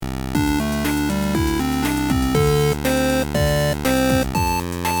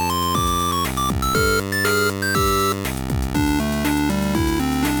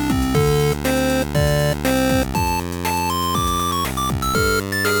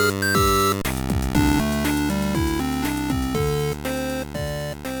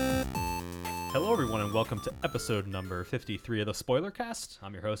to episode number 53 of the Spoilercast.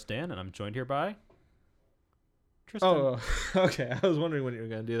 I'm your host, Dan, and I'm joined here by Tristan. Oh, okay. I was wondering when you were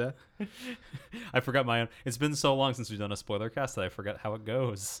going to do that. I forgot my own. It's been so long since we've done a Spoilercast that I forget how it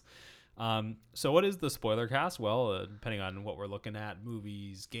goes. So what is the Spoilercast? Well, depending on what we're looking at,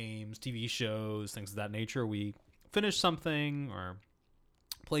 movies, games, TV shows, things of that nature, we finish something or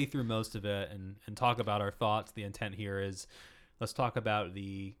play through most of it and talk about our thoughts. The intent here is let's talk about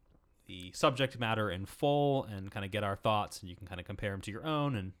the subject matter in full and kind of get our thoughts, and you can kind of compare them to your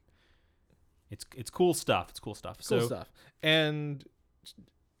own, and it's cool stuff. It's cool stuff. Cool stuff. And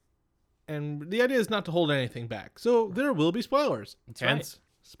the idea is not to hold anything back. So there will be spoilers. That's hence,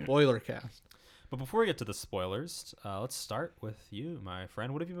 Spoilercast. But before we get to the spoilers, let's start with you, my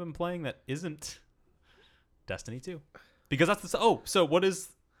friend. What have you been playing that isn't Destiny 2? Because that's so what is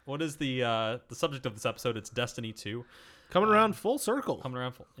the subject of this episode? It's Destiny 2. Coming around full circle.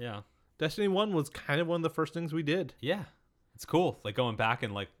 Yeah. Destiny 1 was kind of one of the first things we did. Yeah. It's cool. Like going back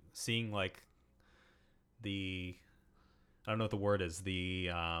and like seeing like the, I don't know what the word is,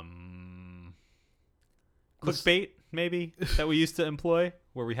 the clickbait maybe that we used to employ,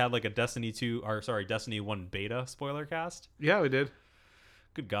 where we had like a Destiny 1 beta spoiler cast. Yeah, we did.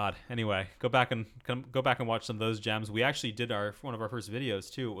 Good God. Anyway, go back and watch some of those gems. We actually did one of our first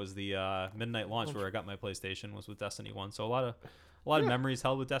videos too. It was the midnight launch where I got my PlayStation, was with Destiny 1. So a lot of memories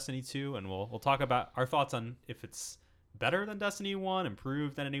held with Destiny 2, and we'll talk about our thoughts on if it's better than Destiny 1,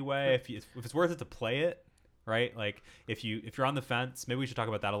 improved in any way, if it's worth it to play it, right? Like if you're on the fence, maybe we should talk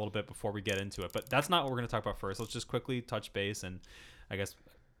about that a little bit before we get into it. But that's not what we're going to talk about first. Let's just quickly touch base, and I guess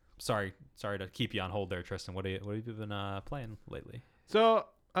sorry to keep you on hold there, Tristan. What have you been playing lately? So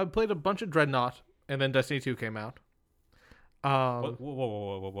I played a bunch of Dreadnought, and then Destiny 2 came out. Whoa.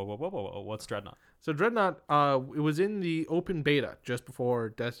 What's Dreadnought? So Dreadnought, it was in the open beta just before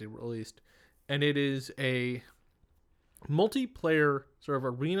Destiny released, and it is a multiplayer sort of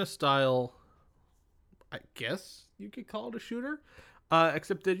arena style, I guess you could call it a shooter,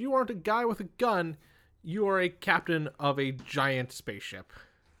 except that you aren't a guy with a gun, you are a captain of a giant spaceship.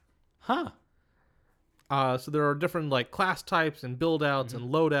 Huh. So there are different like class types and build outs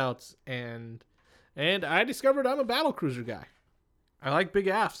and loadouts, and I discovered I'm a battlecruiser guy. I like big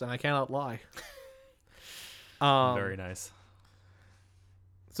afts, and I cannot lie. Very nice.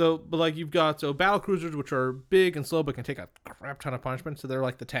 So, but like you've got battlecruisers, which are big and slow but can take a crap ton of punishment, so they're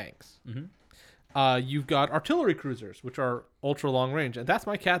like the tanks. Mm-hmm. You've got artillery cruisers, which are ultra long range, and that's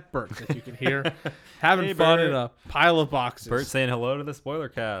my cat Bert, that you can hear having fun Bert. in a pile of boxes. Bert saying hello to the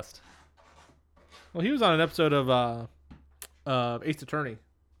Spoilercast. Well, he was on an episode of Ace Attorney.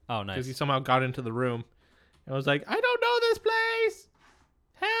 Oh, nice. Because he somehow got into the room and was like, I don't know this place.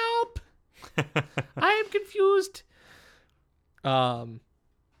 Help. I am confused. You've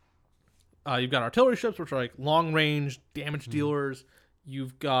got artillery ships, which are like long range damage dealers.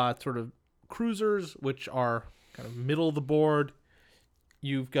 You've got sort of cruisers, which are kind of middle of the board.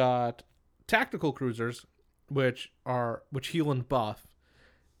 You've got tactical cruisers, which heal and buff.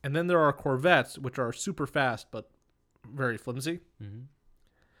 And then there are corvettes, which are super fast but very flimsy. Mm-hmm.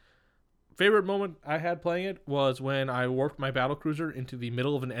 Favorite moment I had playing it was when I warped my battlecruiser into the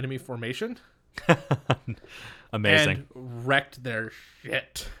middle of an enemy formation. Amazing. And wrecked their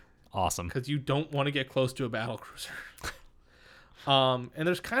shit. Awesome. Because you don't want to get close to a battlecruiser. And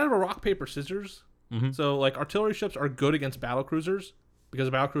there's kind of a rock, paper, scissors. Mm-hmm. So like artillery ships are good against battlecruisers because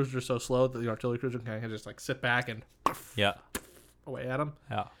the battlecruisers are so slow that the artillery cruiser can kind of just like sit back and away at them.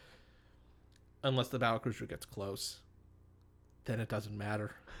 Yeah. Unless the battlecruiser gets close. Then it doesn't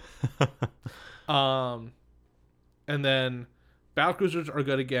matter. And then battlecruisers are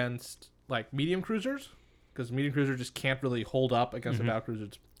good against like medium cruisers, because medium cruisers just can't really hold up against the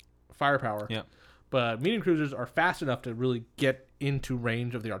battlecruiser's firepower. Yeah. But medium cruisers are fast enough to really get into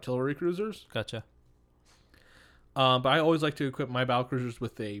range of the artillery cruisers. Gotcha. But I always like to equip my battlecruisers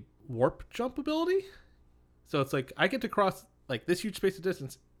with a warp jump ability. So it's like I get to cross like this huge space of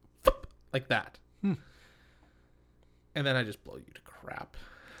distance like that. And then I just blow you to crap.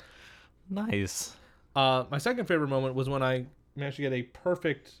 Nice. My second favorite moment was when I managed to get a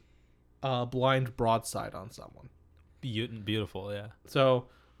perfect blind broadside on someone. Beautiful, yeah. So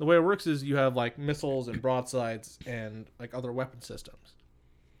the way it works is you have like missiles and broadsides and like other weapon systems.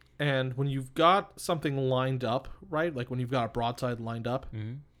 And when you've got something lined up, right? Like when you've got a broadside lined up,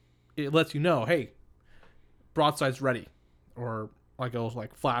 it lets you know, hey, broadside's ready. Or like it'll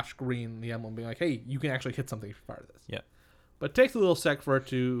like flash green, the emblem being like, hey, you can actually hit something if you fire this. Yeah. But it takes a little sec for it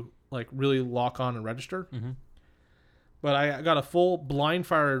to like really lock on and register. Mm-hmm. But I got a full blind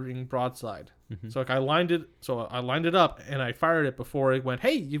firing broadside. So like I lined it up and I fired it before it went,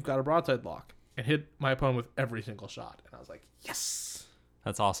 hey, you've got a broadside lock. and hit my opponent with every single shot. And I was like, yes.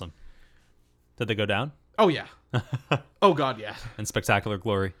 That's awesome. Did they go down? Oh, yeah. Oh, God, yeah. In spectacular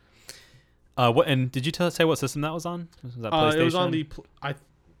glory. What? And did you say what system that was on? Was that PlayStation? It was on the... I'm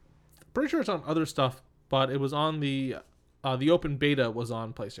pretty sure it's on other stuff, but it was on the open beta was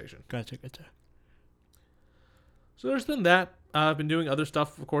on PlayStation. Gotcha. So there's been that. I've been doing other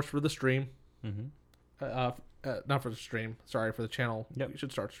stuff, of course, for the stream. Not for the stream. Sorry, for the channel. Yep. You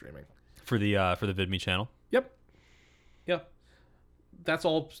should start streaming. For the VidMe channel. Yep. That's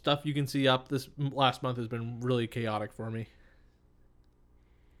all stuff you can see up. This last month has been really chaotic for me.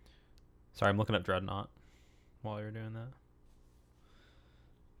 Sorry, I'm looking up Dreadnought while you're doing that.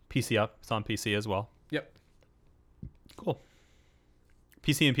 PC up. It's on PC as well. Yep. Cool.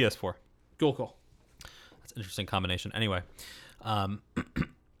 PC and PS4. Cool. That's an interesting combination. Anyway,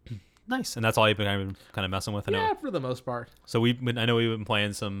 nice. And that's all you've been kind of messing with. Yeah, for the most part. So I know we've been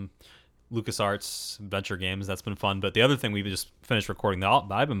playing some LucasArts adventure games. That's been fun. But the other thing we've just finished recording that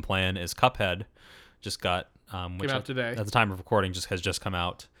I've been playing is Cuphead. Just got which came out today. At the time of recording, has just come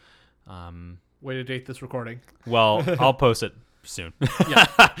out. Way to date this recording. Well, I'll post it soon. Yeah,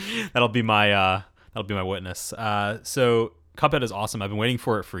 that'll be my witness. So Cuphead is awesome. I've been waiting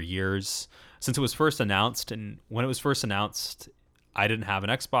for it for years since it was first announced. And when it was first announced, I didn't have an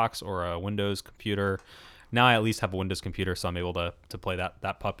Xbox or a Windows computer. Now I at least have a Windows computer, so I'm able to play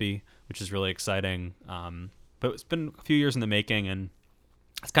that puppy, which is really exciting. But it's been a few years in the making, and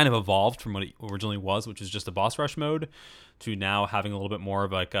it's kind of evolved from what it originally was, which was just a boss rush mode, to now having a little bit more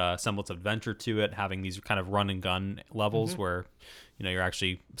of like a semblance of adventure to it, having these kind of run and gun levels where, you're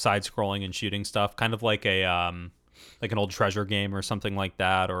actually side scrolling and shooting stuff, kind of like an old Treasure game or something like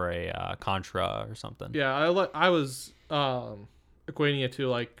that, or a Contra or something. Yeah, I was equating it to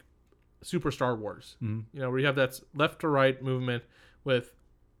like Super Star Wars. Where you have that left to right movement with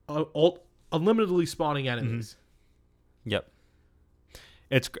unlimitedly spawning enemies. Yep.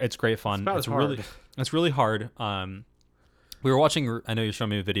 It's great fun. It's really hard. We were watching. I know you showed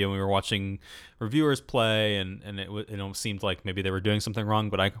me a video. And we were watching reviewers play, and it seemed like maybe they were doing something wrong.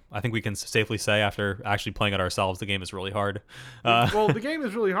 But I think we can safely say after actually playing it ourselves, the game is really hard. Well, the game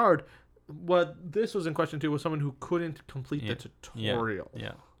is really hard. What this was in question too was someone who couldn't complete the tutorial.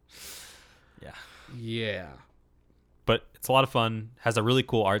 Yeah. But it's a lot of fun. Has a really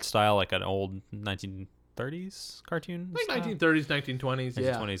cool art style, like an old 1930s cartoon. Like 1930s, 1920s,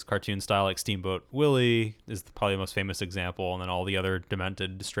 1920s cartoon style, like Steamboat Willie is probably the most famous example, and then all the other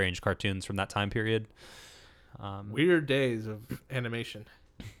demented, strange cartoons from that time period. Weird days of animation.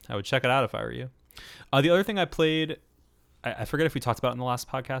 I would check it out if I were you. The other thing I played, I forget if we talked about it in the last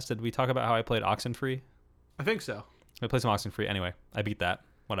podcast. Did we talk about how I played Oxenfree? I think so. I played some Oxenfree. Anyway, I beat that.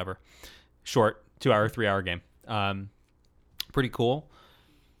 Whatever. Short, 2-hour, 3-hour game. Pretty cool.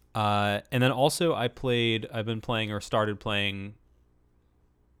 And then also I've been playing or started playing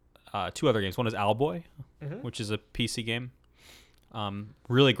two other games. One is Owlboy, which is a PC game.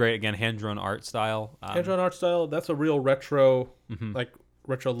 Really great. Again, hand-drawn art style. Hand-drawn art style. That's a real retro, like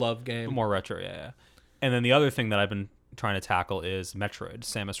retro love game. More retro, yeah. And then the other thing that I've been trying to tackle is Metroid: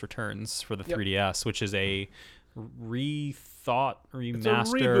 Samus Returns for the 3DS, which is a remaster,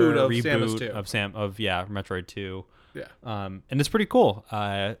 reboot of Samus 2. of Metroid 2. Yeah. And it's pretty cool.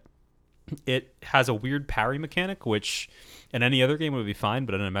 It has a weird parry mechanic, which in any other game would be fine,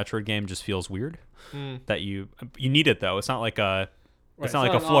 but in a Metroid game just feels weird. That you need it though. It's not like a it's not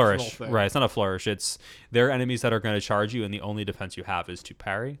like a flourish. Right, it's not a flourish. There are enemies that are going to charge you, and the only defense you have is to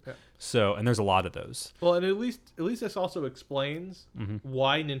parry. Yeah. So, and there's a lot of those. Well, and at least this also explains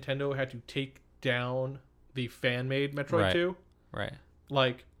why Nintendo had to take down the fan-made Metroid 2. Right.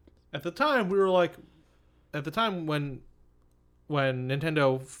 Like, at the time, when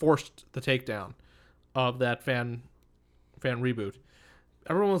Nintendo forced the takedown of that fan reboot,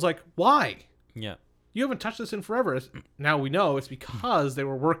 everyone was like, why? Yeah. You haven't touched this in forever. Now we know it's because they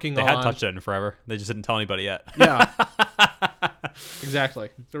were working on... They had touched it in forever. They just didn't tell anybody yet. Yeah. Exactly.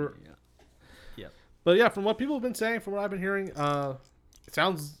 Yeah. But yeah, from what people have been saying, from what I've been hearing, it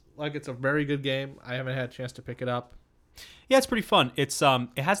sounds like it's a very good game. I haven't had a chance to pick it up. Yeah, it's pretty fun. It's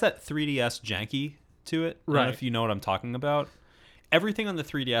it has that 3DS janky to it. Right. I don't know if you know what I'm talking about. Everything on the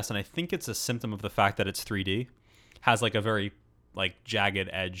 3DS, and I think it's a symptom of the fact that it's 3D, has like a very jagged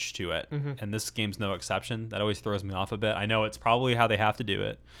edge to it. And this game's no exception. That always throws me off a bit. I know it's probably how they have to do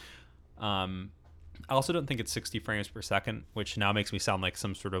it. I also don't think it's 60 frames per second, which now makes me sound like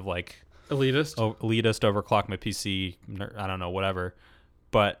some sort of elitist. Overclock my PC. I don't know, whatever.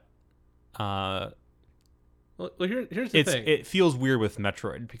 But well, here's the thing. It feels weird with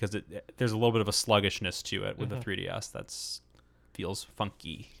Metroid because there's a little bit of a sluggishness to it with the 3DS. feels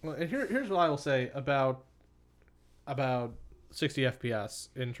funky. Well, and here's what I will say about 60 FPS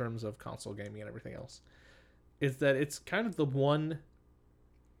in terms of console gaming and everything else, is that it's kind of the one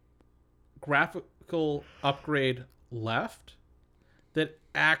graphical upgrade left that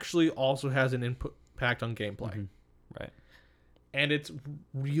actually also has an impact on gameplay. Mm-hmm. Right. And it's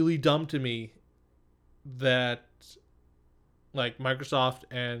really dumb to me that like Microsoft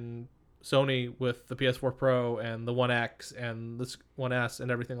and Sony with the PS4 Pro and the One X and the One S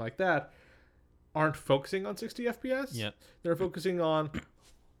and everything like that aren't focusing on 60 FPS. Yep. They're focusing on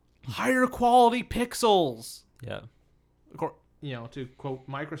higher quality pixels. Yeah. You know, to quote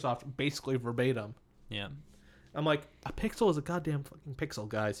Microsoft, basically verbatim. Yeah. I'm like, a pixel is a goddamn fucking pixel,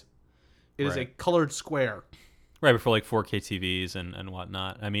 guys. It is a Right. colored square. Right, before like 4K TVs and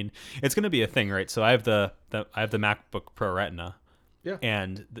whatnot. I mean, it's going to be a thing, right? So I have the MacBook Pro Retina. Yeah.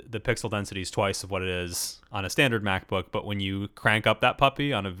 And the pixel density is twice of what it is on a standard MacBook. But when you crank up that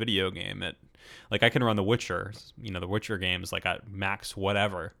puppy on a video game, like I can run The Witcher, the Witcher games like at max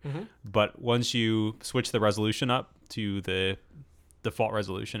whatever. Mm-hmm. But once you switch the resolution up to the default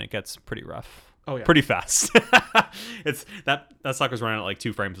resolution, it gets pretty rough. Oh yeah. Pretty fast. It's that sucker's running at like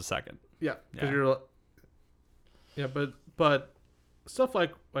 2 frames a second. Yeah. Because Yeah. you're. Yeah, but stuff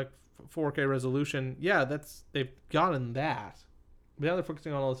like 4K resolution, yeah, they've gotten that. But now they're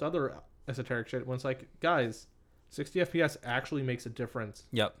focusing on all this other esoteric shit. When it's like, guys, 60 FPS actually makes a difference.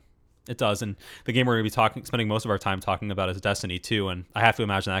 Yep, it does. And the game we're going to be spending most of our time talking about is Destiny 2, and I have to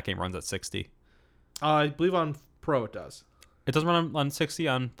imagine that game runs at 60. I believe on Pro it does. It doesn't run on 60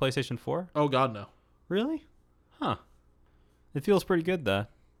 on PlayStation 4? Oh God, no. Really? Huh. It feels pretty good, though.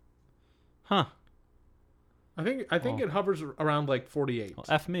 Huh. I think it hovers around like 48. Well,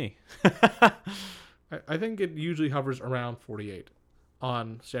 F me. I think it usually hovers around 48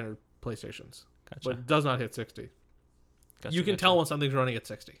 on standard PlayStations, Gotcha. but it does not hit 60. Gotcha, You can tell when something's running at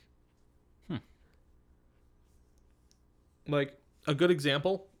 60. Like a good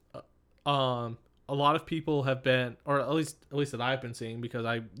example, a lot of people have been, or at least that I've been seeing, because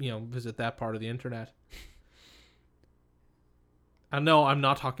I visit that part of the internet. I know I'm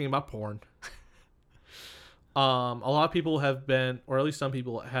not talking about porn. A lot of people have been, or at least some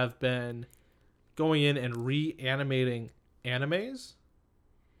people have been, going in and reanimating animes,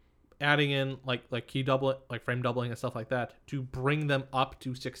 adding in like key doubling, like frame doubling and stuff like that to bring them up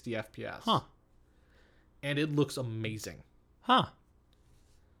to 60 FPS. Huh. And it looks amazing. Huh.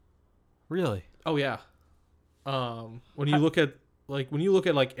 Really? Oh yeah. When you look at like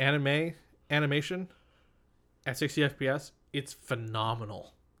animation at 60 FPS, it's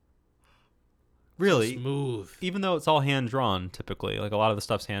phenomenal. Really? Smooth. Even though it's all hand-drawn, typically. Like, a lot of the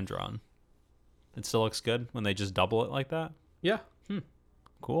stuff's hand-drawn. It still looks good when they just double it like that? Yeah.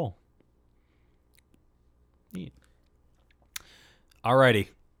 Cool. Neat. Alrighty.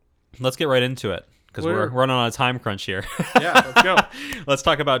 Let's get right into it, because we're running on a time crunch here. Yeah, let's go. Let's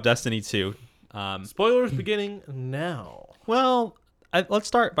talk about Destiny 2. Spoilers beginning now. Well, let's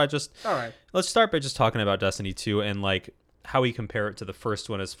start by just All right. talking about Destiny 2 and like how we compare it to the first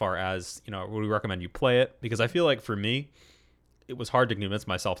one as far as, would we recommend you play it? Because I feel like for me, it was hard to convince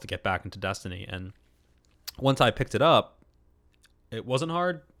myself to get back into Destiny. And once I picked it up, it wasn't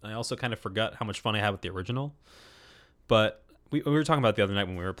hard. I also kind of forgot how much fun I had with the original. But we were talking about it the other night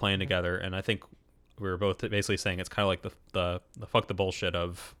when we were playing together, and I think we were both basically saying it's kind of like the fuck the bullshit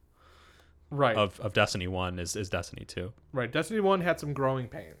of Right. of Destiny 1 is Destiny 2. Right. Destiny 1 had some growing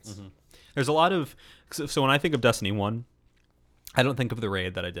pains. Mm-hmm. There's a lot of... So when I think of Destiny 1, I don't think of the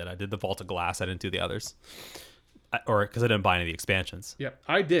raid that I did. I did the Vault of Glass. I didn't do the others. Because I didn't buy any of the expansions. Yeah,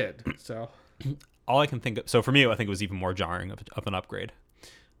 I did. So All I can think of... So for me, I think it was even more jarring of an upgrade.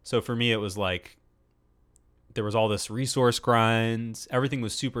 So for me, it was like... There was all this resource grind. Everything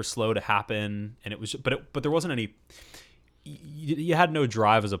was super slow to happen. And it was... But there wasn't any... You had no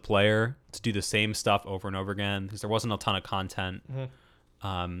drive as a player to do the same stuff over and over again because there wasn't a ton of content.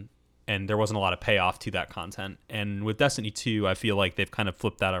 Mm-hmm. And there wasn't a lot of payoff to that content. And with Destiny 2, I feel like they've kind of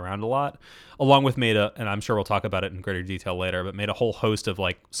flipped that around a lot, along with and I'm sure we'll talk about it in greater detail later, but made a whole host of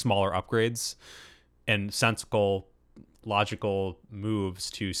like smaller upgrades and sensible, logical moves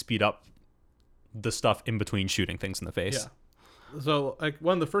to speed up the stuff in between shooting things in the face. yeah. So like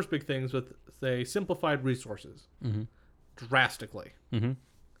one of the first big things with they simplified resources drastically. Mm-hmm.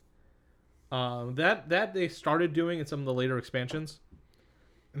 That they started doing in some of the later expansions.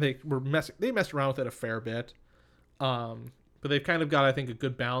 They messed around with it a fair bit, but they've kind of got, I think, a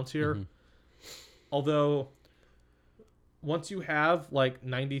good balance here. Mm-hmm. Although, once you have like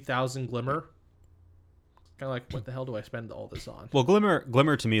 90,000 glimmer, kind of like, what the hell do I spend all this on? Well,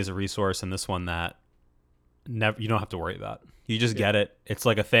 Glimmer to me is a resource in this one that you don't have to worry about. You just get it. It's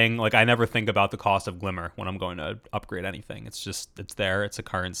like a thing. Like I never think about the cost of Glimmer when I'm going to upgrade anything. It's there. It's a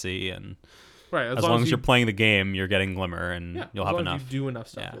currency, and right. As long as you're playing the game, you're getting Glimmer, and you'll have enough. If you do enough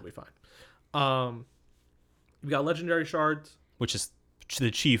stuff, you'll be fine. You've got legendary shards, which is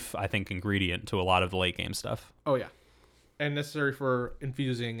the chief, I think, ingredient to a lot of the late game stuff. Oh yeah, and necessary for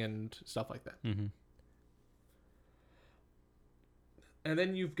infusing and stuff like that. Mm-hmm. And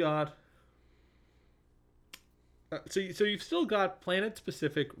then you've got. So you've still got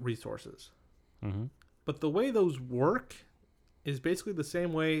planet-specific resources. Mm-hmm. But the way those work is basically the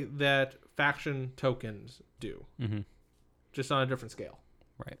same way that faction tokens do. Mm-hmm. Just on a different scale.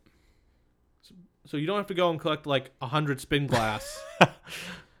 Right. So you don't have to go and collect like 100 spin glass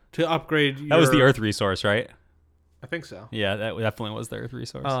to upgrade your... That was the Earth resource, right? I think so. Yeah, that definitely was the Earth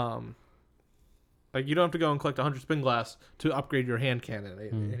resource. Like you don't have to go and collect 100 spin glass to upgrade your hand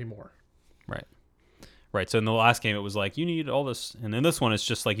cannon anymore. Right. Right, so in the last game, it was like, you need all this. And in this one, it's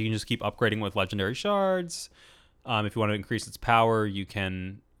just like, you can just keep upgrading with legendary shards. If you want to increase its power, you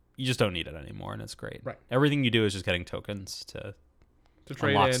just don't need it anymore, and it's great. Right. Everything you do is just getting tokens to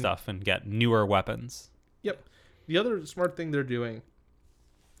trade unlock in stuff and get newer weapons. Yep. The other smart thing they're doing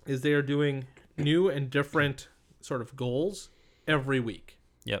is they are doing new and different sort of goals every week.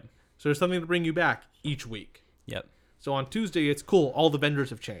 Yep. So there's something to bring you back each week. Yep. So on Tuesday, it's cool. All the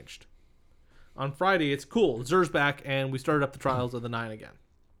vendors have changed. On Friday, it's cool. Zer's back, and we started up the Trials of the Nine again.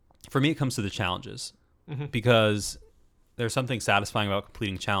 For me, it comes to the challenges. Mm-hmm. Because there's something satisfying about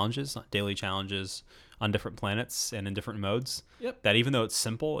completing challenges, daily challenges on different planets and in different modes. Yep. That even though it's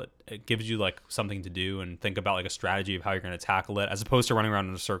simple, it gives you like something to do and think about like a strategy of how you're going to tackle it, as opposed to running around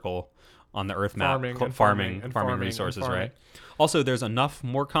in a circle on the Earth map, farming resources, right? Also, there's enough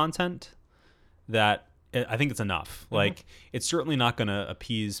more content that I think it's enough. Mm-hmm. Like, it's certainly not going to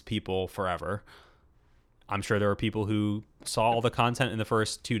appease people forever. I'm sure there are people who saw all the content in the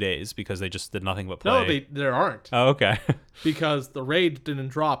first 2 days because they just did nothing but play. No, there aren't. Oh, okay. Because the raid didn't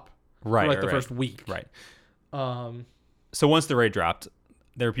drop for the first week. Right. So once the raid dropped,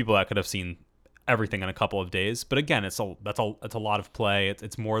 there are people that could have seen everything in a couple of days. But again, it's a lot of play.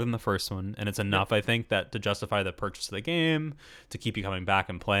 It's more than the first one, and it's enough, I think, that to justify the purchase of the game, to keep you coming back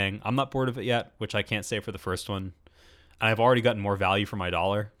and playing. I'm not bored of it yet, which I can't say for the first one. And I've already gotten more value for my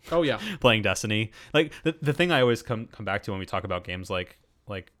dollar. Oh yeah, playing Destiny. Like the thing I always come back to when we talk about games, like.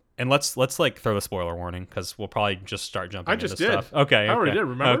 And let's like throw the spoiler warning, because we'll probably just start jumping into stuff. Okay. I already did,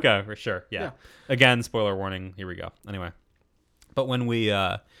 remember? Okay, for sure. Yeah. Again, spoiler warning. Here we go. Anyway. But when we,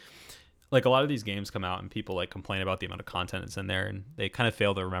 like a lot of these games come out and people like complain about the amount of content that's in there, and they kind of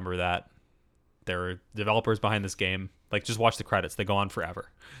fail to remember that there are developers behind this game. Like, just watch the credits. They go on forever.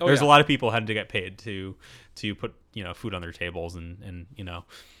 There's a lot of people having to get paid to put, food on their tables and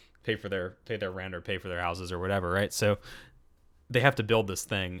pay their rent or pay for their houses or whatever, right? So they have to build this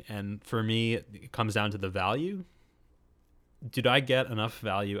thing, and for me, it comes down to the value. Did I get enough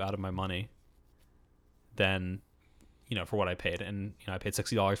value out of my money than, for what I paid? And I paid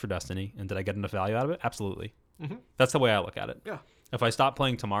 $60 for Destiny, and did I get enough value out of it? Absolutely. Mm-hmm. That's the way I look at it. Yeah. If I stop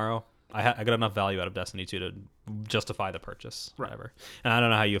playing tomorrow, I got enough value out of Destiny 2 to justify the purchase, whatever. And I don't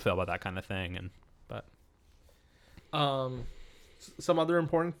know how you feel about that kind of thing, but some other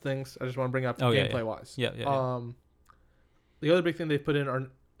important things I just want to bring up gameplay wise. Yeah. The other big thing they've put in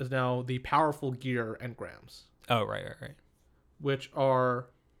is now the powerful gear engrams. Oh, right. Which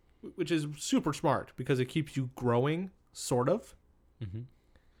is super smart because it keeps you growing, sort of. Mm-hmm.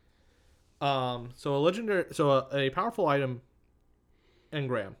 So a powerful item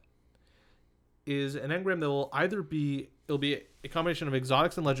engram is an engram that will it'll be a combination of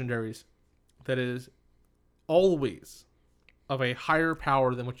exotics and legendaries that is always of a higher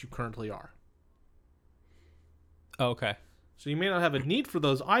power than what you currently are. Oh, okay. So you may not have a need for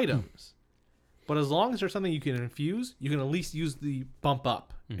those items, but as long as there's something you can infuse, you can at least use the bump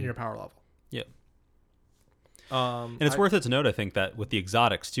up in your power level. Yep. And it's worth it to note, I think, that with the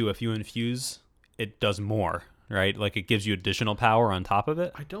exotics too, if you infuse, it does more, right? Like, it gives you additional power on top of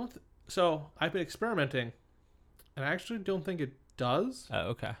it. So I've been experimenting, and I actually don't think it does. Oh,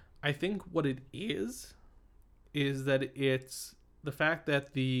 okay. I think what it is that it's the fact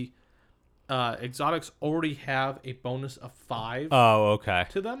that the exotics already have a bonus of 5. Oh, okay.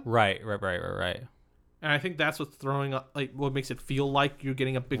 To them. Right. And I think that's what's throwing up, like, what makes it feel like you're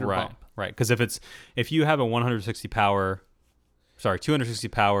getting a bigger bump. Right. Because if you have a 260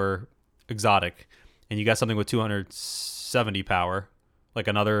 power exotic, and you got something with 270 power, like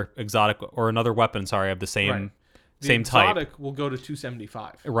another exotic or another weapon, of the same same type. Exotic will go to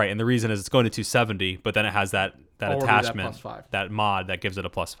 275. Right, and the reason is it's going to 270, but then it has that Already attachment, that +5. that mod that gives it a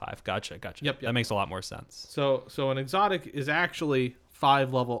 +5. Gotcha. Yep. That makes a lot more sense. So an exotic is actually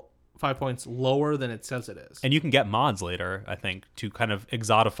 5 points lower than it says it is. And you can get mods later, I think, to kind of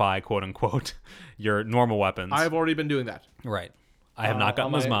exotify, quote unquote, your normal weapons. I've already been doing that. Right. I have not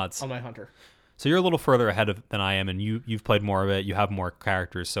gotten those mods. On my hunter. So you're a little further ahead than I am, and you've played more of it. You have more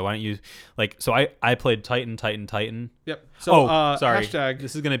characters. So why don't you So I played Titan. Yep. So sorry. hashtag.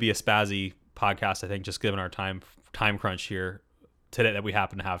 This is going to be a spazzy podcast, I think, just given our time crunch here today that we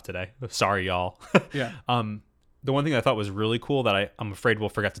happen to have today. Sorry, y'all. Yeah. The one thing I thought was really cool that I'm afraid we'll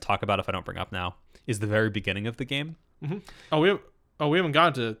forget to talk about if I don't bring up now is the very beginning of the game. Mm-hmm. We haven't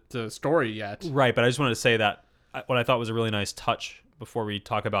gotten to story yet. Right, but I just wanted to say that what I thought was a really nice touch before we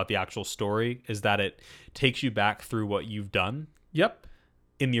talk about the actual story is that it takes you back through what you've done. Yep.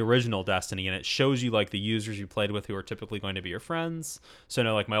 In the original Destiny, and it shows you like the users you played with who are typically going to be your friends. So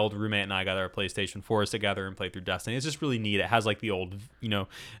like my old roommate and I got our PlayStation 4s together and played through Destiny. It's just really neat. It has like the old,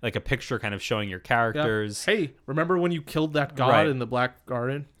 like a picture kind of showing your characters. Yep. Hey, remember when you killed that god in the Black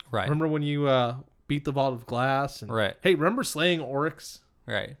Garden? Right. Remember when you beat the Vault of Glass? And, right. Hey, remember slaying Oryx?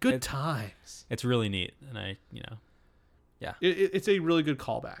 Right. Good times. It's really neat, and yeah. It's a really good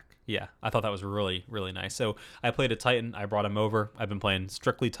callback. Yeah, I thought that was really, really nice. So I played a Titan. I brought him over. I've been playing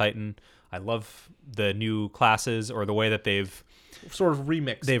strictly Titan. I love the new classes, or the way that they've sort of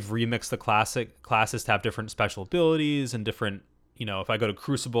remixed. They've remixed the classes to have different special abilities and different. If I go to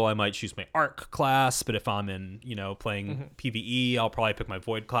Crucible, I might choose my Arc class. But if I'm in, playing PvE, I'll probably pick my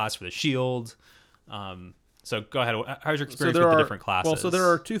Void class for the shield. So go ahead. How's your experience with the different classes? Well, so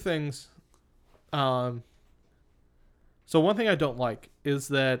there are two things. So one thing I don't like is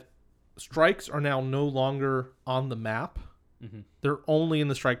that strikes are now no longer on the map. Mm-hmm. They're only in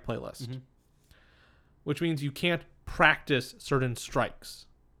the strike playlist, which means you can't practice certain strikes.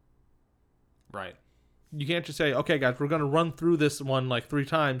 Right. You can't just say, okay, guys, we're going to run through this one like 3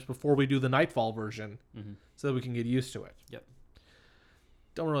 times before we do the Nightfall version so that we can get used to it. Yep.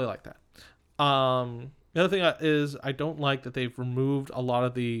 Don't really like that. The other thing is I don't like that they've removed a lot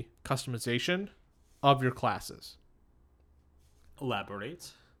of the customization of your classes.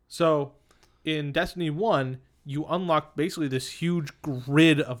 Elaborate. So, in Destiny 1, you unlocked basically this huge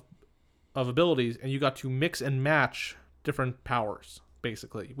grid of abilities, and you got to mix and match different powers,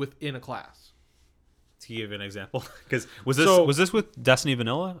 basically, within a class. To give an example, because was this with Destiny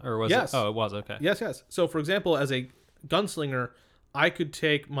Vanilla, or was yes. it? Oh, it was. Okay. Yes. So, for example, as a gunslinger, I could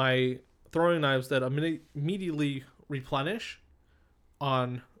take my throwing knives that immediately replenish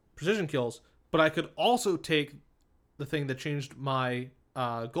on precision kills, but I could also take the thing that changed my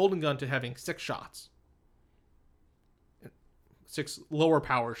golden gun to having 6 shots. 6 lower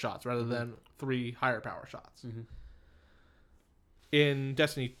power shots rather than 3 higher power shots. Mm-hmm. In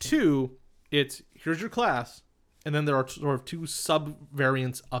Destiny 2, it's here's your class, and then there are sort of 2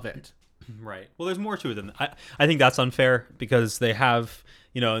 sub-variants of it. Right. Well, there's more to it than that. I think that's unfair because they have,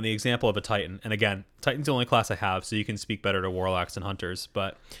 in the example of a Titan, and again, Titan's the only class I have, so you can speak better to Warlocks and Hunters,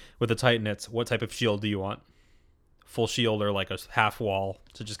 but with a Titan, it's what type of shield do you want? Full shield or like a half wall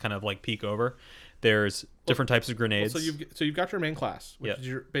to just kind of like peek over. There's different types of grenades. So you've got your main class, which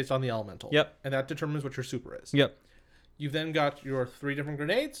is based on the elemental. Yep. And that determines what your super is. Yep. You've then got your 3 different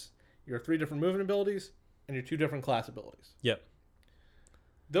grenades, your 3 different movement abilities, and your 2 different class abilities. Yep.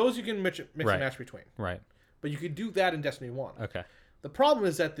 Those you can mix and match between. Right. But you could do that in Destiny 1. Okay. The problem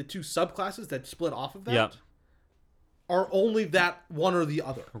is that the 2 subclasses that split off of that are only that one or the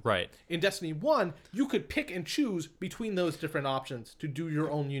other. Right. In Destiny 1, you could pick and choose between those different options to do your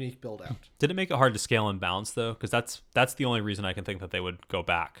own unique build out. Did it make it hard to scale and balance though? Because that's the only reason I can think that they would go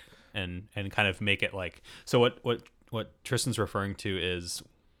back and kind of make it like. So what Tristan's referring to is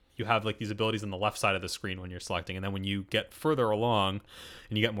you have like these abilities on the left side of the screen when you're selecting, and then when you get further along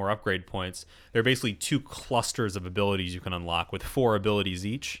and you get more upgrade points, there are basically 2 clusters of abilities you can unlock with 4 abilities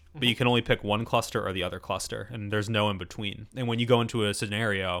each, but you can only pick one cluster or the other cluster, and there's no in between. And when you go into a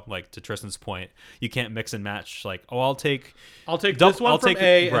scenario, like to Tristan's point, you can't mix and match like, I'll take this one from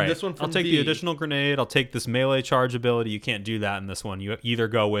A and this one from I'll take B. the additional grenade, I'll take this melee charge ability. You can't do that in this one. You either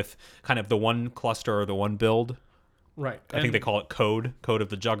go with kind of the one cluster or the one build. Right. I think they call it code of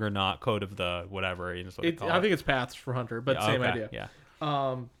the Juggernaut, code of the whatever. I think it's paths for Hunter, but same idea.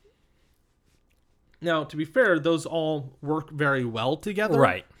 Yeah. Now, to be fair, those all work very well together.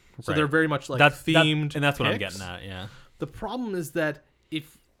 Right. So they're very much like themed, and that's what picks. I'm getting at. Yeah. The problem is that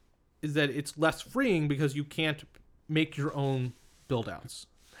it's less freeing because you can't make your own build outs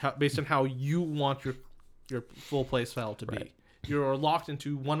based on how you want your full play style to be. You're locked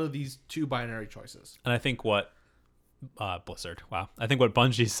into one of these 2 binary choices. And I think what Blizzard. Wow. I think what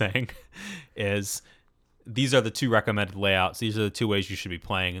Bungie's saying is these are the 2 recommended layouts. These are the 2 ways you should be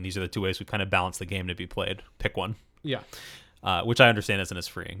playing, and these are the 2 ways we kind of balance the game to be played. Pick one. Yeah. Which I understand isn't as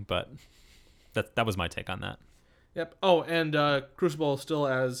freeing, but that was my take on that. Yep. Oh, and Crucible is still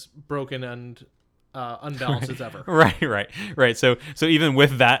as broken and unbalanced as ever. Right. So even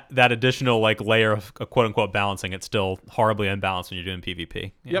with that additional like layer of quote unquote balancing, it's still horribly unbalanced when you're doing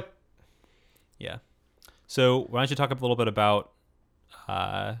PvP. Yeah. Yep. Yeah. So why don't you talk a little bit about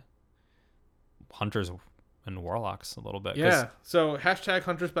hunters and warlocks a little bit? Yeah. So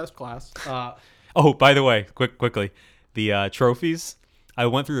 #Hunters best class. Oh, by the way, quickly, the trophies. I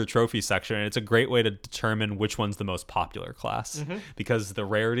went through the trophy section, and it's a great way to determine which one's the most popular class because the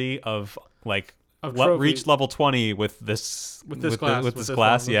rarity of like reach level 20 with this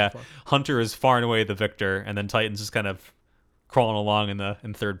class. Yeah, Hunter is far and away the victor, and then Titan's just kind of crawling along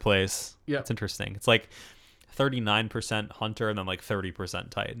in third place. Yeah, it's interesting. It's like 39% Hunter and then like 30%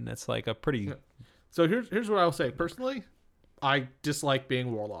 Titan. It's like a pretty. Yeah. So here's what I'll say. Personally, I dislike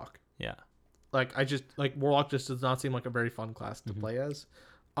being Warlock. Yeah. Like I just like Warlock just does not seem like a very fun class to play as.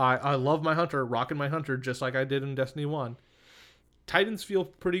 I love my Hunter, rocking my Hunter just like I did in Destiny 1. Titans feel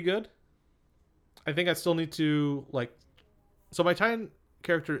pretty good. I think I still need to like. So my Titan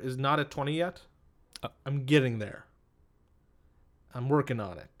character is not at 20 yet. I'm getting there. I'm working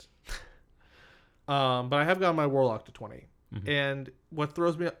on it. But I have gotten my Warlock to 20. And what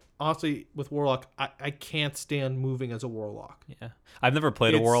throws me honestly with Warlock, I can't stand moving as a Warlock. Yeah, I've never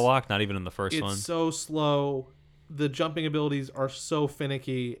played a Warlock, not even in the first one. It's so slow. The jumping abilities are so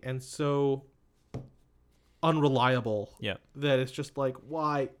finicky and so unreliable. Yeah, that it's just like,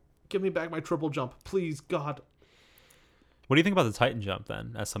 why? Give me back my triple jump, please, God. What do you think about the Titan jump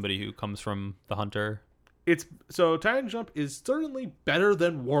then, as somebody who comes from the Hunter? So Titan jump is certainly better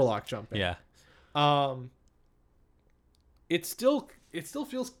than Warlock jumping. Yeah. It still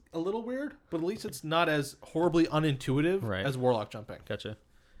feels a little weird, but at least it's not as horribly unintuitive as Warlock jumping. Gotcha.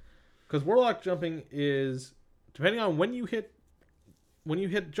 Because Warlock jumping is, depending on when you hit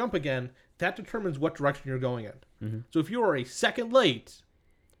jump again, that determines what direction you're going in. So if you are a second late,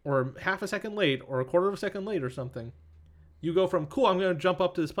 or half a second late, or a quarter of a second late or something, you go from, cool, I'm going to jump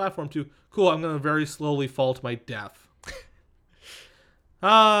up to this platform, to, cool, I'm going to very slowly fall to my death.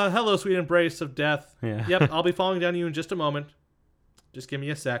 Hello, sweet embrace of death. Yeah. Yep, I'll be falling down to you in just a moment. Just give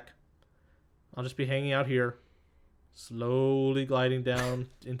me a sec. I'll just be hanging out here, slowly gliding down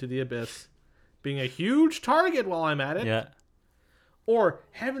into the abyss, being a huge target while I'm at it. Yeah. Or,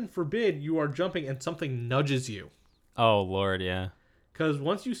 heaven forbid, you are jumping and something nudges you. Oh, Lord, yeah. Because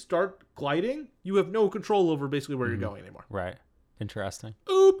once you start gliding, you have no control over basically where you're going anymore. Right. Interesting.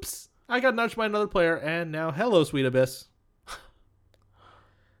 Oops! I got nudged by another player, and now hello, sweet abyss.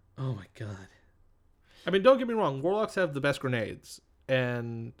 Oh my God. I mean, don't get me wrong. Warlocks have the best grenades.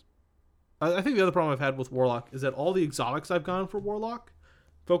 And I think the other problem I've had with Warlock is that all the exotics I've gone for Warlock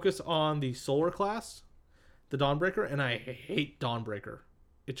focus on the Solar class, the Dawnbreaker, and I hate Dawnbreaker.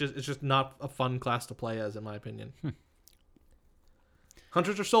 It's just not a fun class to play as, in my opinion.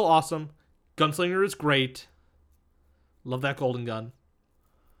 Hunters are still awesome. Gunslinger is great. Love that golden gun.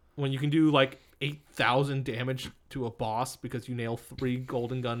 When you can do like 8,000 damage to a boss because you nail 3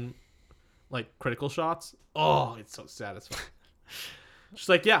 golden gun like critical shots. Oh, it's so satisfying. Just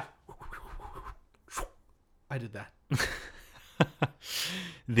like, yeah. I did that.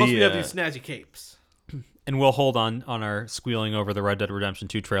 Plus we have these snazzy capes. And we'll hold on our squealing over the Red Dead Redemption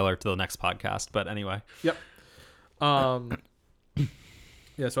 2 trailer to the next podcast. But anyway. Yep.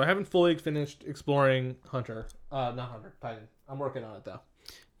 Yeah, so I haven't fully finished exploring Hunter. Not Hunter, Titan. I'm working on it, though.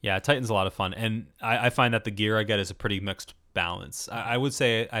 Yeah, Titan's a lot of fun. And I find that the gear I get is a pretty mixed balance. I would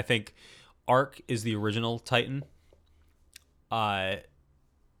say I think Arc is the original Titan.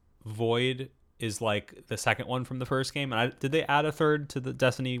 Void is like the second one from the first game. And did they add a third to the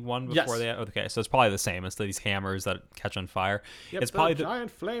Destiny 1 before they... Okay, so it's probably the same. It's these hammers that catch on fire. Yep, it's probably giant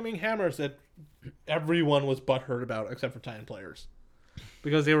flaming hammers that everyone was butthurt about except for Titan players.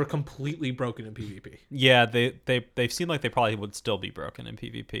 Because they were completely broken in PvP. Yeah, they seem like they probably would still be broken in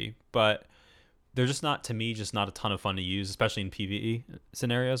PvP, but they're just not, to me, just not a ton of fun to use, especially in PvE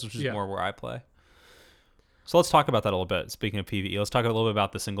scenarios, which is more where I play. So let's talk about that a little bit. Speaking of PvE, let's talk a little bit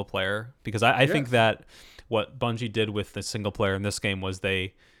about the single player, because I think that what Bungie did with the single player in this game was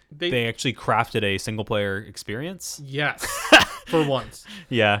they actually crafted a single player experience. Yes, for once.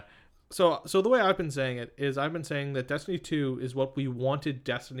 Yeah. So the way I've been saying it is I've been saying that Destiny 2 is what we wanted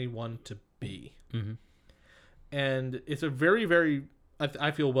Destiny 1 to be. Mm-hmm. And it's a very, very,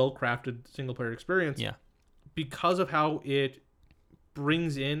 I feel, well-crafted single-player experience. Yeah. Because of how it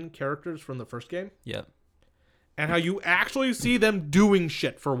brings in characters from the first game. Yeah. and how you actually see them doing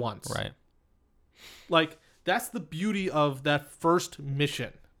shit for once. Right. Like, that's the beauty of that first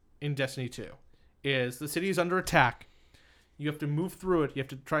mission in Destiny 2, is the city is under attack. You have to move through it. You have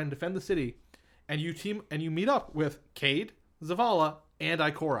to try and defend the city. And you meet up with Cade, Zavala, and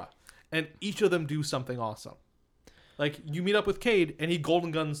Ikora. And each of them do something awesome. Like, you meet up with Cade, and he golden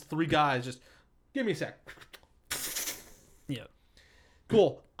guns 3 guys. Just, give me a sec. Yeah.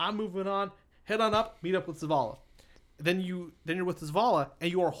 Cool. I'm moving on. Head on up. Meet up with Zavala. Then you're with Zavala,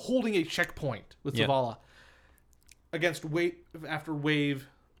 and you are holding a checkpoint with Zavala against wave after wave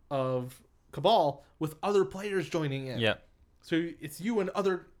of Cabal with other players joining in. Yeah. So it's you and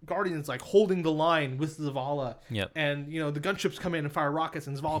other Guardians like holding the line with Zavala. Yep. And the gunships come in and fire rockets,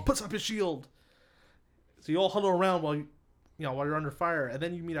 and Zavala puts up his shield. So you all huddle around while while you're under fire, and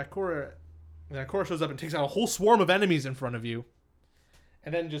then you meet Ikora, and Ikora shows up and takes out a whole swarm of enemies in front of you,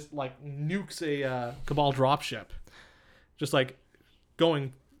 and then just like nukes a Cabal dropship, just like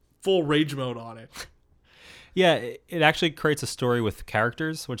going full rage mode on it. Yeah, it actually creates a story with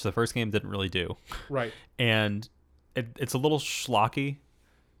characters, which the first game didn't really do. Right. And it's a little schlocky.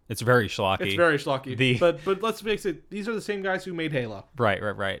 It's very schlocky. It's very schlocky. But let's face it, these are the same guys who made Halo.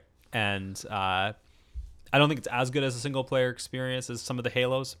 Right. And I don't think it's as good as a single player experience as some of the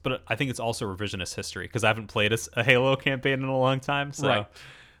Halos, but I think it's also revisionist history because I haven't played a Halo campaign in a long time. So,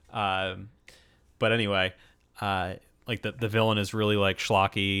 right. But anyway, like the villain is really like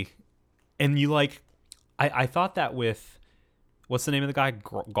schlocky, and you like. I thought that with what's the name of the guy?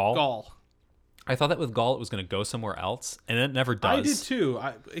 Gaul. I thought that with Gaul it was going to go somewhere else, and it never does. I did too.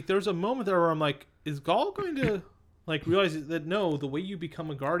 There was a moment there where I'm like, is Gaul going to like realize that no, the way you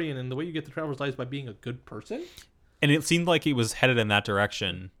become a Guardian and the way you get the Traveler's Light is by being a good person? And it seemed like he was headed in that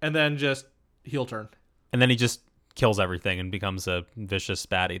direction. And then just heel turn. And then he just kills everything and becomes a vicious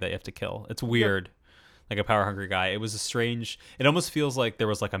baddie that you have to kill. It's weird. Yep. Like a power hungry guy. It was a strange. It almost feels like there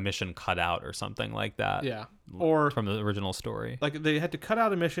was like a mission cut out or something like that. Yeah, or from the original story. Like they had to cut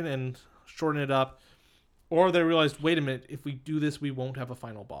out a mission and shorten it up, or they realized, wait a minute, if we do this, we won't have a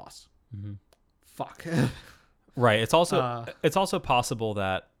final boss. Mm-hmm. Fuck. Right. It's also possible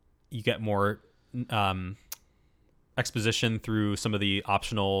that you get more exposition through some of the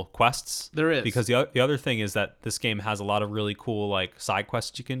optional quests. There is, because the other thing is that this game has a lot of really cool like side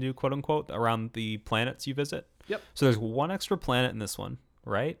quests you can do, quote unquote, around the planets you visit. Yep. So there's one extra planet in this one,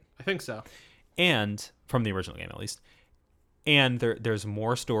 right? I think so. And from the original game at least. And there's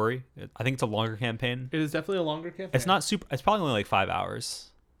more story. I think it's a longer campaign. It is definitely a longer campaign. It's not super. It's probably only like 5 hours.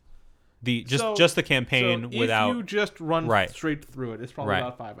 Just the campaign without. If you just run straight through it, it's probably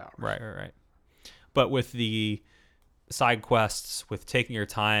about 5 hours. Right. But with the side quests, with taking your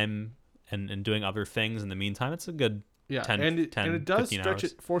time and doing other things in the meantime, it's a good 10 and it does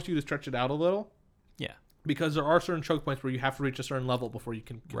force you to stretch it out a little. Yeah. Because there are certain choke points where you have to reach a certain level before you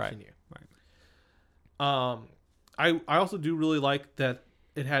can continue. Right. I also do really like that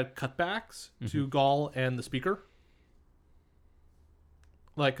it had cutbacks to Gaul and the speaker.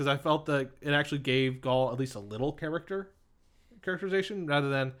 Like, because I felt that it actually gave Gaul at least a little characterization rather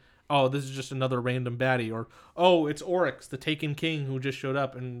than, oh, this is just another random baddie, or, oh, it's Oryx, the Taken King who just showed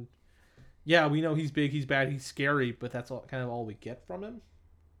up, and yeah, we know he's big, he's bad, he's scary, but that's kind of all we get from him.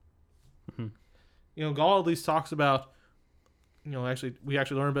 Mm-hmm. Gaul at least talks about, we actually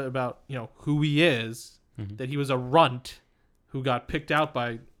learn a bit about, who he is, that he was a runt who got picked out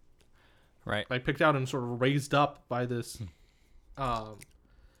by, picked out and sort of raised up by this,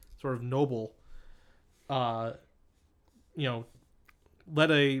 sort of noble,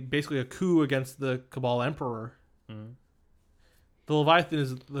 led basically a coup against the Cabal Emperor. Mm. The Leviathan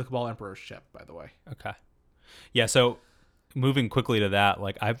is the Cabal Emperor's ship, by the way. Okay. Yeah, so moving quickly to that,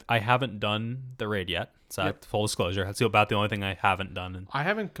 like I haven't done the raid yet. So full disclosure, that's about the only thing I haven't done. I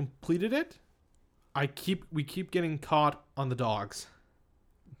haven't completed it. We keep getting caught on the dogs.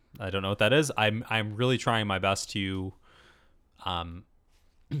 I don't know what that is. I'm really trying my best to kind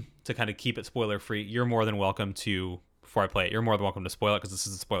of keep it spoiler free. You're more than welcome to, before I play it, you're more than welcome to spoil it because this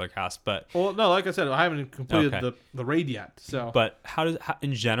is a spoiler cast. But well, no, like I said, I haven't completed the raid yet. So, but how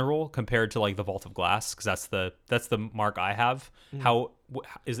in general compared to like the Vault of Glass, because that's the mark I have. Mm-hmm. How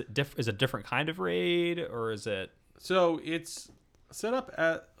is it is it a different kind of raid, or is it? So it's set up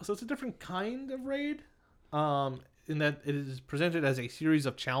it's a different kind of raid, in that it is presented as a series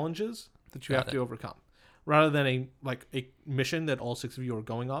of challenges that you have to overcome, rather than a mission that all 6 of you are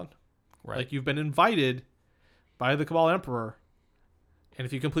going on. Right. Like, you've been invited by the Cabal Emperor, and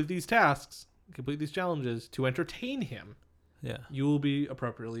if you complete these tasks, complete these challenges to entertain him, you will be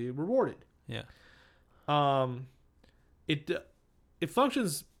appropriately rewarded. Yeah. It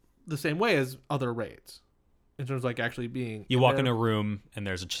functions the same way as other raids, in terms of like actually being. You walk in a room and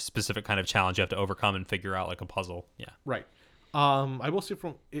there's a specific kind of challenge you have to overcome and figure out, like a puzzle. Yeah. Right. I will say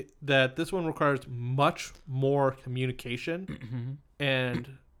from it that this one requires much more communication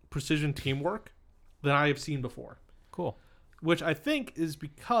and precision teamwork than I have seen before. Cool. Which I think is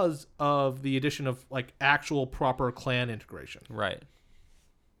because of the addition of like actual proper clan integration. Right.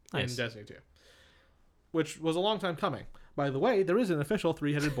 Nice. In Destiny 2. Which was a long time coming. By the way, there is an official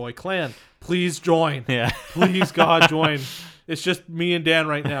three-headed boy clan. Please join. Yeah. Please, God, join. It's just me and Dan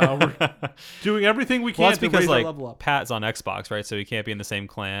right now. We're doing everything we can Well, that's to because raise like our level up. Pat's on Xbox, right? So he can't be in the same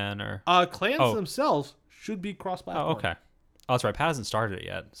clan or. Clans themselves should be cross-platform. Oh, okay. Oh, that's right. Pat hasn't started it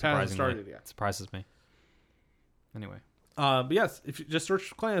yet. Surprisingly. Hasn't started it yet. Surprises me. Anyway. But yes, if you just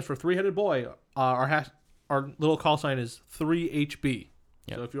search clans for three-headed boy, our little call sign is 3HB.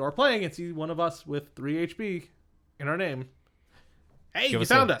 Yep. So if you are playing and see one of us with 3HB in our name, hey, you us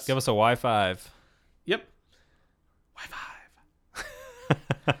found us. Give us a Y5. Yep.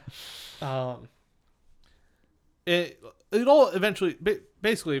 Y5. It all eventually,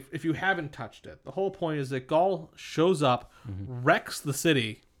 basically, if you haven't touched it, the whole point is that Gaul shows up, wrecks the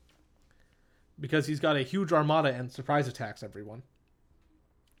city because he's got a huge armada and surprise attacks everyone,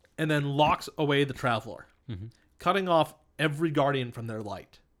 and then locks away the Traveler, cutting off every Guardian from their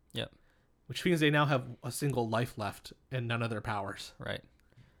light. Yep. Which means they now have a single life left and none of their powers. Right.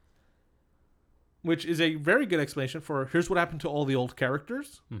 Which is a very good explanation for here's what happened to all the old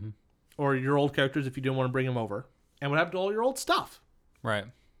characters, or your old characters if you didn't want to bring them over, and what happened to all your old stuff. Right.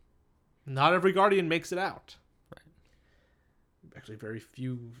 Not every Guardian makes it out. Right. Actually, very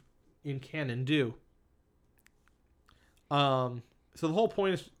few in canon do. So the whole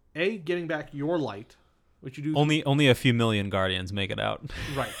point is getting back your light, which you do. Only a few million Guardians make it out.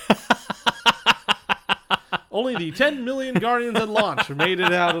 Right. Only the 10 million Guardians at launch made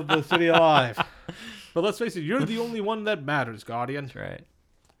it out of the city alive. But let's face it, you're the only one that matters, Guardian. That's right.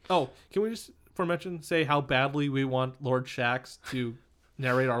 Oh, can we just, for mention, say how badly we want Lord Shaxx to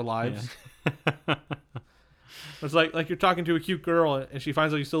narrate our lives? Yeah. It's like you're talking to a cute girl and she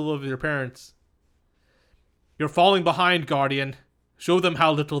finds out you still live with your parents. You're falling behind, Guardian. Show them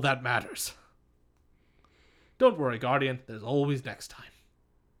how little that matters. Don't worry, Guardian. There's always next time.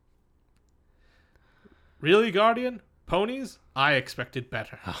 Really, Guardian? Ponies? I expected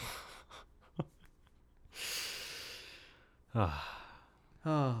better.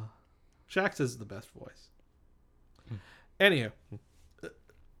 Shaxx is the best voice. Anyhow,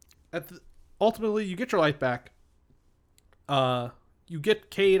 ultimately, you get your light back. You get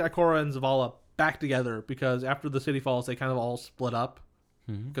Cade, Ikora, and Zavala back together because after the city falls, they kind of all split up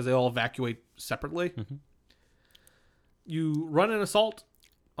because they all evacuate separately. You run an assault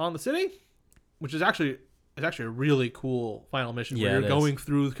on the city, which is actually a really cool final mission where you're going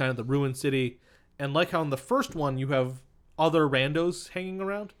through kind of the ruined city, and like how in the first one you have other randos hanging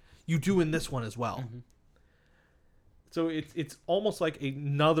around, you do in this one as well. So it's almost like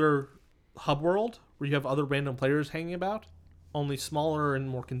another hub world where you have other random players hanging about, only smaller and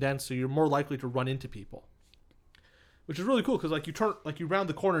more condensed, so you're more likely to run into people, which is really cool because you round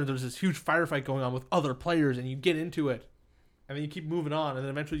the corner and there's this huge firefight going on with other players and you get into it and then you keep moving on and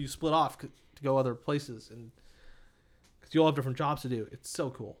then eventually you split off to go other places and because you all have different jobs to do. It's so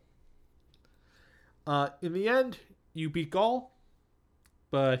cool. In the end, you beat Gaul,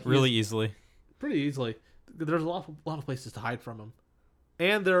 but really easily, pretty easily. There's a lot of places to hide from him,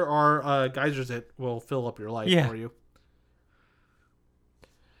 and there are geysers that will fill up your life for you.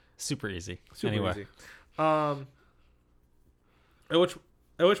 Super easy. Super easy. At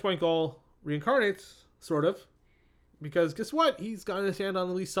which point Gaul reincarnates, sort of, because guess what? He's got his hand on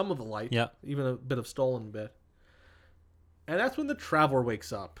at least some of the light. Yeah. Even a bit of stolen bit. And that's when the Traveler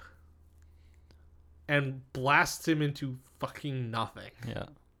wakes up and blasts him into fucking nothing. Yeah.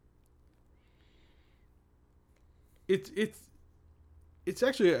 It's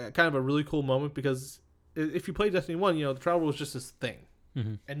actually kind of a really cool moment because if you play Destiny 1, the Traveler was just this thing.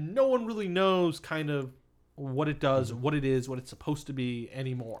 And no one really knows kind of what it does, what it is, what it's supposed to be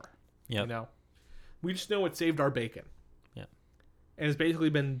anymore. Yeah. We just know it saved our bacon. Yeah. And it's basically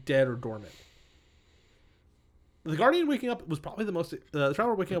been dead or dormant. The Guardian waking up was probably the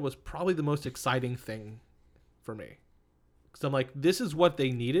Traveler waking up was probably the most exciting thing for me. Because I'm like, this is what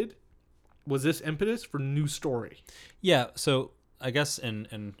they needed. Was this impetus for new story? Yeah. So I guess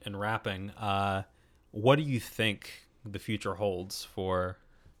in wrapping, what do you think the future holds for?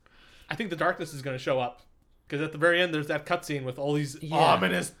 I think the darkness is going to show up. Because at the very end, there's that cutscene with all these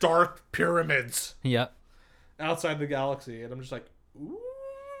ominous dark pyramids. Yeah. Outside the galaxy. And I'm just like, ooh.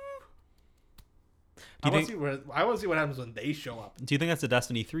 I want to see what happens when they show up. Do you think that's a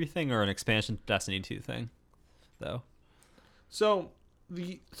Destiny 3 thing or an expansion to Destiny 2 thing? though. So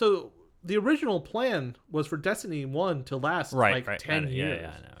the original plan was for Destiny 1 to last 10 years.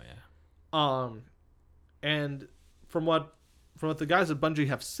 Yeah, I know, yeah. And from what the guys at Bungie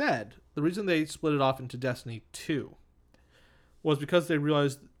have said, the reason they split it off into Destiny 2 was because they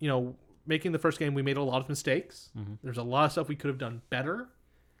realized, making the first game, we made a lot of mistakes. Mm-hmm. There's a lot of stuff we could have done better.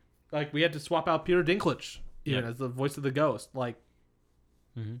 Like, we had to swap out Peter Dinklage even as the voice of the Ghost. Like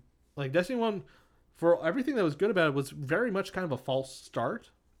Destiny 1, for everything that was good about it, was very much kind of a false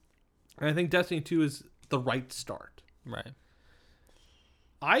start. And I think Destiny 2 is the right start. Right.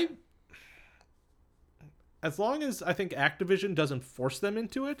 As long as I think Activision doesn't force them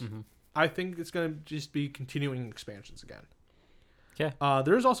into it, I think it's going to just be continuing expansions again. Okay.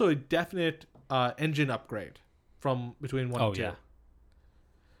 There is also a definite engine upgrade from between 1 and 2. Yeah.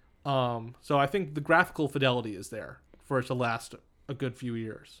 So I think the graphical fidelity is there for it to last a good few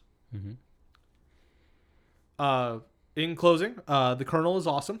years. In closing, the Colonel is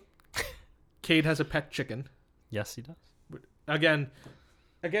awesome. Cade has a pet chicken. Yes, he does. Again,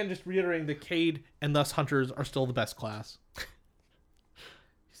 just reiterating that Cade and thus Hunters are still the best class.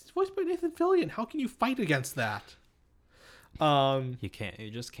 He's voiced by Nathan Fillion. How can you fight against that? You can't. You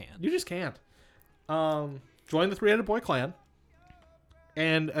just can't. You just can't. Join the Three-Headed Boy clan.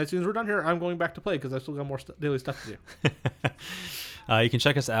 And as soon as we're done here, I'm going back to play because I still got more daily stuff to do. You can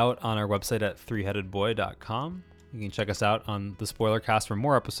check us out on our website at threeheadedboy.com. You can check us out on the Spoilercast for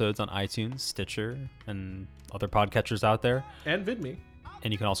more episodes on iTunes, Stitcher, and other podcatchers out there. And VidMe.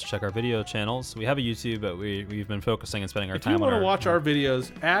 And you can also check our video channels. We have a YouTube, but we've been focusing and spending our time on If you want to watch our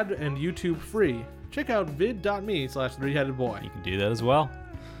videos ad and YouTube free, check out vid.me/threeheadedboy. You can do that as well.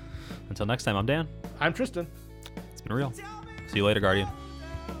 Until next time, I'm Dan. I'm Tristan. It's been real. See you later, Guardian.